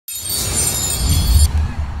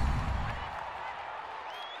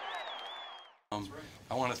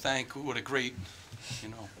I want to thank, what a great,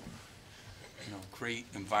 great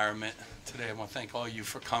environment today. I want to thank all of you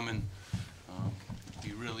for coming.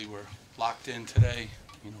 You really were locked in today,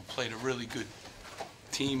 played a really good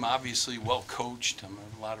team, obviously well coached. I have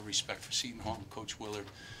a lot of respect for Seton Hall and Coach Willard.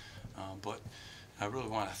 But I really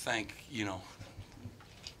want to thank,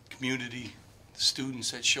 community,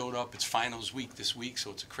 students that showed up. It's finals week this week,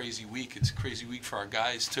 so it's a crazy week. It's a crazy week for our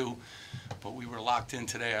guys too. But we were locked in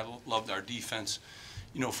today. I loved our defense,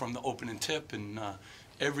 from the opening tip, and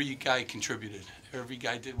every guy contributed. Every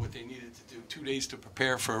guy did what they needed to do. 2 days to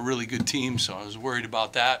prepare for a really good team, so I was worried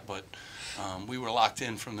about that. But we were locked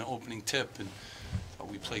in from the opening tip, and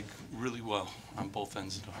we played really well on both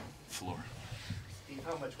ends of the floor. Steve,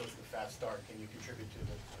 how much was the fast start? Can you contribute to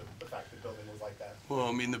the fact the building was like that? Well,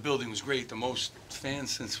 I mean, the building was great. The most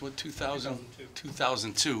fans since, what,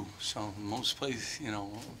 2002. So most place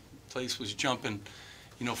was jumping.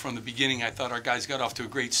 From the beginning, I thought our guys got off to a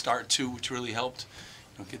great start too, which really helped,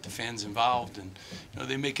 get the fans involved. And,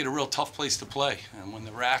 they make it a real tough place to play. And when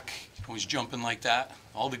the rack was jumping like that,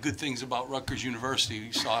 all the good things about Rutgers University,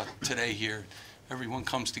 you saw today here, everyone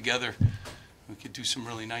comes together. We could do some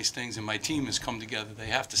really nice things, and my team has come together. They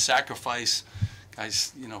have to sacrifice.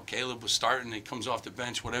 Guys, Caleb was starting. He comes off the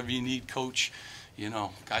bench. Whatever you need, coach.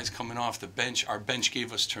 Guys coming off the bench. Our bench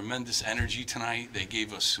gave us tremendous energy tonight. They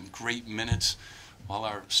gave us some great minutes while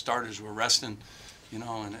our starters were resting,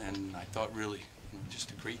 and I thought really,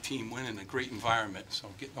 just a great team win and a great environment. So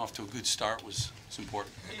getting off to a good start was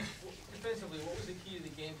important. Defensively, what was the key to the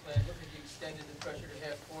game plan? Looked like you extended the pressure to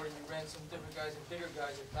half court, and you ran some different guys and bigger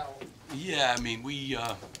guys at Powell. Yeah, I mean, we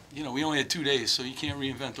only had 2 days, so you can't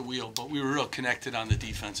reinvent the wheel. But we were real connected on the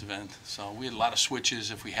defensive end. So we had a lot of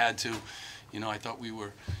switches if we had to. I thought we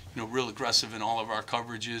were, real aggressive in all of our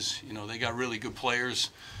coverages. They got really good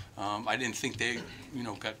players. I didn't think they,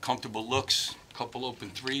 got comfortable looks, a couple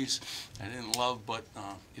open threes I didn't love, but,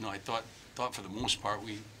 I thought for the most part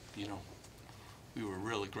we were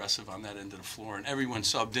real aggressive on that end of the floor, and everyone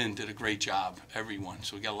subbed in, did a great job, everyone.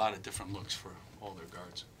 So we got a lot of different looks for all their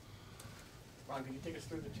guards. Ron, can you take us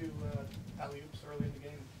through the two alley-oops early in the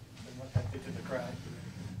game and what that did to the crowd?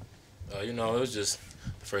 It was just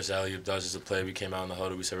the first alley-oop. That was just a play. We came out in the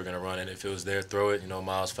huddle. We said we're going to run it. If it was there, throw it.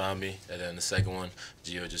 Miles found me. And then the second one,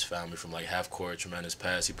 Gio just found me from like half court, tremendous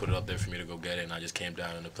pass. He put it up there for me to go get it, and I just came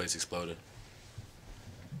down and the place exploded.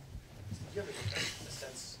 Do you have a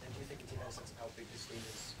sense, and do you think the team has a sense of how big this team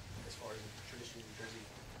is as far as tradition in New Jersey?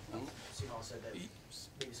 Seton Hall said that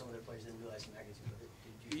maybe some of their players didn't realize the magnitude of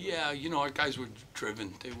it. Yeah, our guys were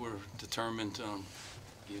driven. They were determined.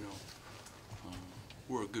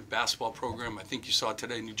 We're a good basketball program. I think you saw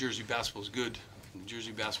today New Jersey basketball is good. New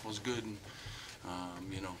Jersey basketball is good, and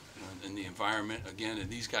in the environment again. And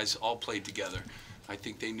these guys all played together. I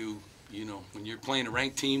think they knew, when you're playing a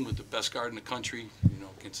ranked team with the best guard in the country,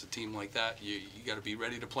 against a team like that, you got to be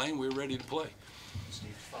ready to play, and we were ready to play.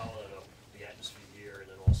 Steve, following up the atmosphere here, and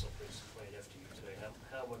then also playing FDU today,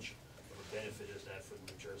 how much of a benefit is that for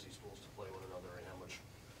the New Jersey schools to play one another, and how much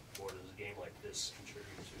more does a game like this contribute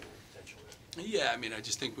to potentially? Yeah, I mean, I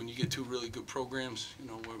just think when you get two really good programs,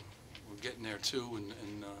 we're getting there too,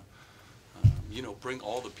 and bring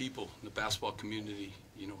all the people in the basketball community,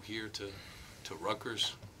 here to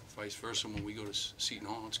Rutgers, vice versa. When we go to Seton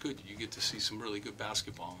Hall, it's good. You get to see some really good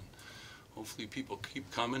basketball, and hopefully people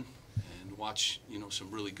keep coming and watch,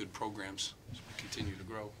 some really good programs as we continue to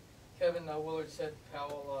grow. Kevin Willard said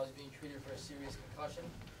Powell is being treated for a serious concussion.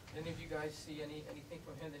 Did any of you guys see anything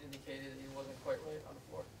from him that indicated that he wasn't quite right on the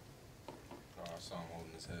floor? I saw him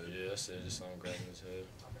holding his head. Yeah, I said just saw him grabbing his head.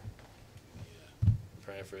 Okay. Yeah.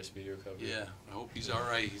 Praying for a speedy recovery. Yeah, I hope he's all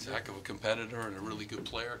right. He's a heck of a competitor and a really good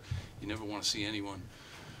player. You never want to see anyone,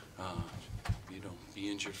 be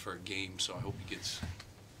injured for a game. So I hope he gets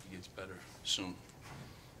better soon.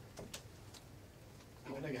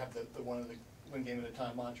 I know you have the one game at a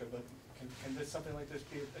time mantra, but can something like this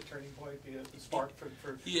be a turning point, be a spark for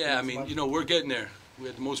Yeah, I mean, we're getting there. We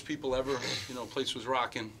had the most people ever. Place was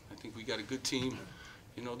rocking. I think we got a good team.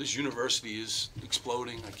 This university is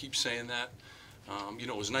exploding. I keep saying that.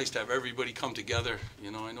 It was nice to have everybody come together.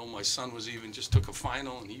 I know my son just took a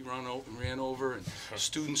final, and he ran over, and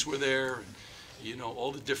students were there, and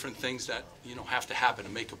all the different things that have to happen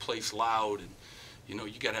to make a place loud. And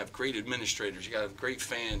you got to have great administrators, you got to have great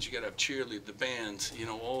fans, you got to have cheerleaders, the bands,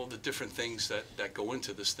 all the different things that go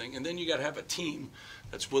into this thing. And then you got to have a team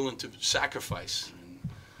that's willing to sacrifice and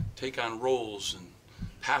take on roles and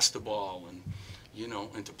pass the ball, and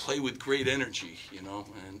and to play with great energy,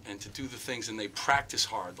 and to do the things. And they practice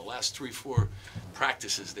hard. The last 3-4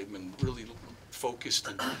 practices, they've been really focused,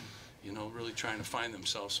 and you know, really trying to find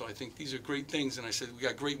themselves. So I think these are great things, and I said we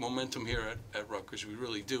got great momentum here at Rutgers. We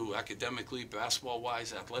really do, academically,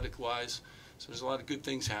 basketball-wise, athletic-wise. So there's a lot of good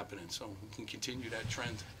things happening, so we can continue that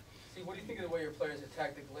trend. See, what do you think of the way your players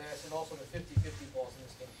attack the glass and also the 50-50 balls in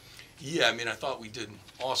this game? Yeah, I mean, I thought we did an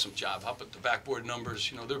awesome job. How about the backboard numbers?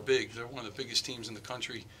 You know, they're big. They're one of the biggest teams in the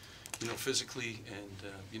country, you know, physically.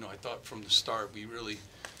 And, you know, I thought from the start we really,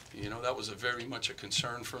 you know, that was very much a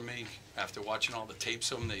concern for me. After watching all the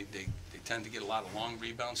tapes of them, they tend to get a lot of long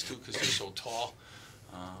rebounds, too, because they're so tall.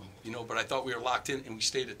 You know, but I thought we were locked in and we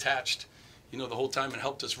stayed attached, you know, the whole time. It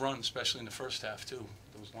helped us run, especially in the first half, too,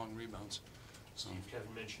 those long rebounds. Steve, Kevin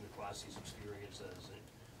mentioned the Classie's experience as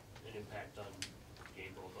an impact on the game,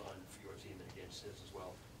 both on your team and against his as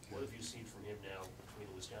well. What have you seen from him now between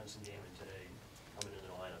the Wisconsin game and today, coming into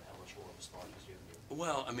the lineup? How much more of a spark has given you?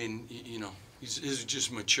 Well, I mean, you know, he's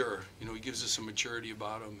just mature. You know, he gives us some maturity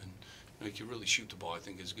about him, and you know, he can really shoot the ball. I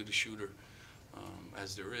think as good a shooter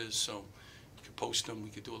as there is. So we could post him. We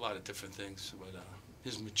could do a lot of different things. But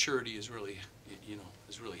his maturity is really, you know,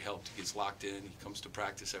 has really helped. He gets locked in. He comes to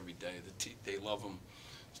practice every day. They love him.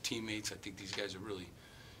 His teammates. I think these guys are really,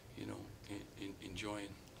 you know,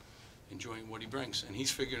 enjoying what he brings, and he's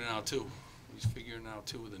figuring it out too. He's figuring it out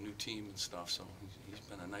too with a new team and stuff. So he's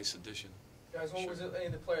been a nice addition. Guys, what was it? Any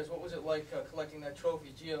of the players? What was it like collecting that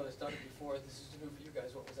trophy? Gio has done it before. This is new for you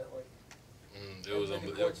guys. What was that like? It was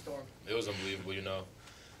unbelievable. It was unbelievable. You know,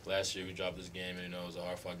 last year we dropped this game, and you know it was a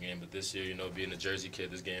hard-fought game. But this year, you know, being a Jersey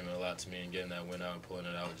kid, this game meant a lot to me, and getting that win out and pulling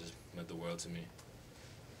it out just meant the world to me.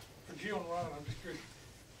 For Gio and Ron, I'm just curious.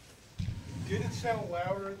 Did it sound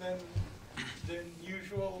louder than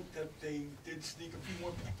usual? That they did sneak a few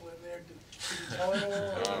more people in there? Did you tell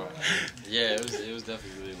it all? Yeah, it was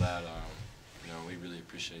definitely really loud. You know, we really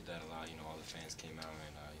appreciate that a lot. You know, all the fans came out,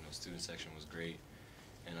 and you know, student section was great,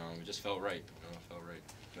 and it just felt right. You know, it felt right.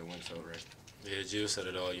 The win felt right. Yeah, Gio said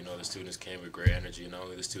it all. You know, the students came with great energy. Not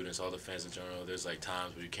only the students, all the fans in general. There's like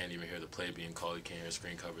times where you can't even hear the play being called. You can't hear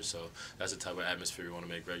screen coverage. So that's the type of atmosphere we want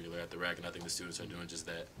to make regular at the rack, and I think the students are doing just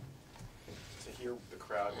that. To hear the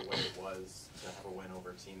crowd the way it was, to have a win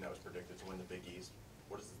over a team that was predicted to win the Big East,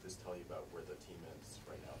 what does this tell you about where the team is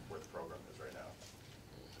right now, where the program is right now?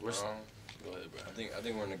 Go ahead, bro. I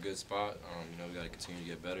think we're in a good spot. You know, we got to continue to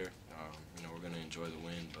get better. You know, we're going to enjoy the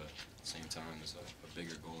win, but at the same time, there's a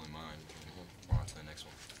bigger goal in mind. We're on to the next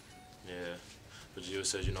one. Yeah, but Gio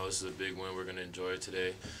says, you know, this is a big win. We're going to enjoy it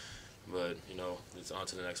today. But, you know, it's on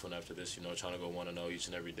to the next one after this, you know, trying to go 1-0 each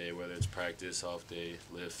and every day, whether it's practice, off day,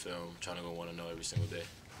 live, film, trying to go 1-0 every single day.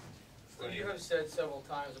 Well, you have said several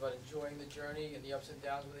times about enjoying the journey and the ups and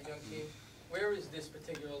downs with a young team. Where is this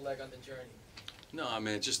particular leg on the journey? No, I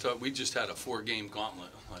mean, we just had a 4-game gauntlet.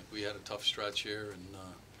 Like, we had a tough stretch here, and,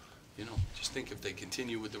 you know, just think if they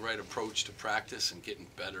continue with the right approach to practice and getting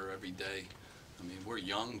better every day. I mean, we're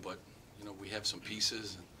young, but, you know, we have some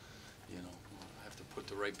pieces, and, you know, have to put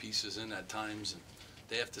the right pieces in at times, and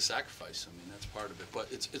they have to sacrifice. I mean, that's part of it. But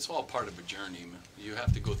it's all part of a journey, man. You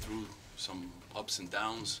have to go through some ups and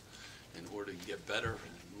downs in order to get better.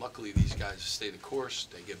 And luckily, these guys stay the course.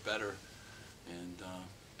 They get better. And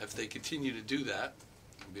if they continue to do that,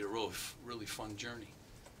 it'll be a really fun journey.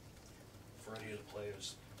 For any of the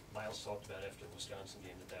players, Miles talked about after the Wisconsin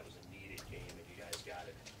game that was a needed game, and you guys got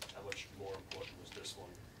it. How much more important was this one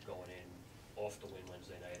going in off the win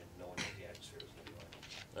Wednesday night and knowing what the atmosphere was going to be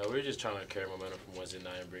like? We were just trying to carry momentum from Wednesday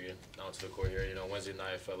night and bring it onto the court here. You know, Wednesday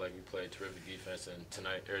night I felt like we played terrific defense, and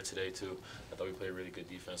today too, I thought we played really good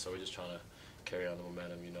defense. So we're just trying to carry on the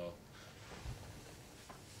momentum, you know.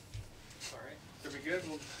 All right. Are we good?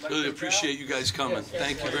 Really appreciate you guys coming. Yes,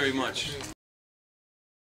 Thank you very much.